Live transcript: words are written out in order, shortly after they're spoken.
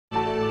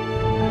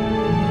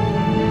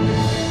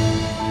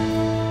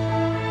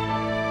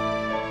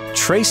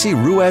Tracie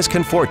Ruiz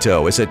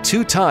Conforto is a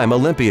two-time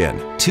Olympian,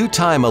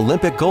 two-time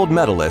Olympic gold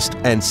medalist,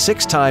 and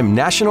six-time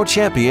national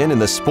champion in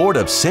the sport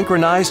of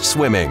synchronized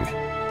swimming.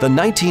 The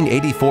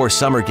 1984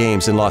 Summer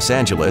Games in Los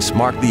Angeles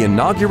marked the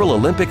inaugural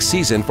Olympic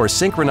season for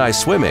synchronized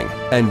swimming,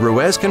 and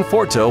Ruiz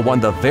Conforto won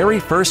the very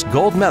first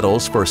gold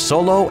medals for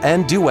solo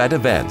and duet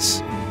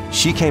events.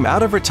 She came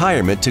out of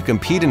retirement to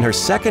compete in her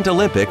second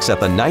Olympics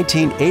at the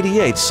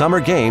 1988 Summer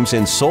Games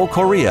in Seoul,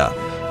 Korea,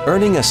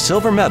 earning a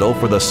silver medal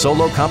for the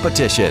solo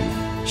competition.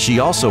 She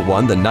also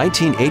won the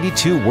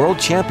 1982 World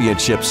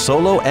Championship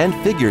solo and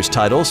figures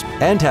titles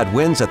and had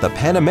wins at the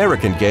Pan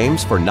American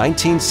Games for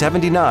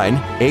 1979,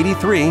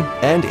 83,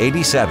 and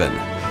 87.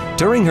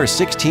 During her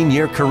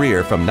 16-year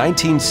career from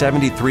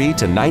 1973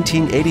 to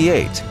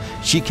 1988,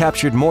 she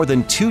captured more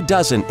than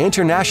 24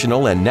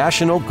 international and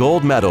national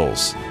gold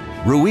medals.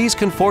 Ruiz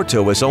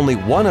Conforto is only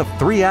one of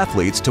 3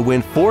 athletes to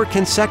win 4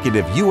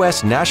 consecutive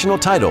U.S. national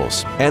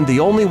titles and the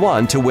only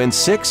one to win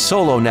 6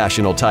 solo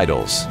national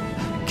titles.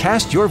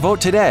 Cast your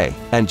vote today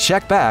and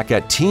check back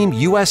at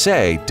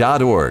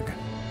teamusa.org.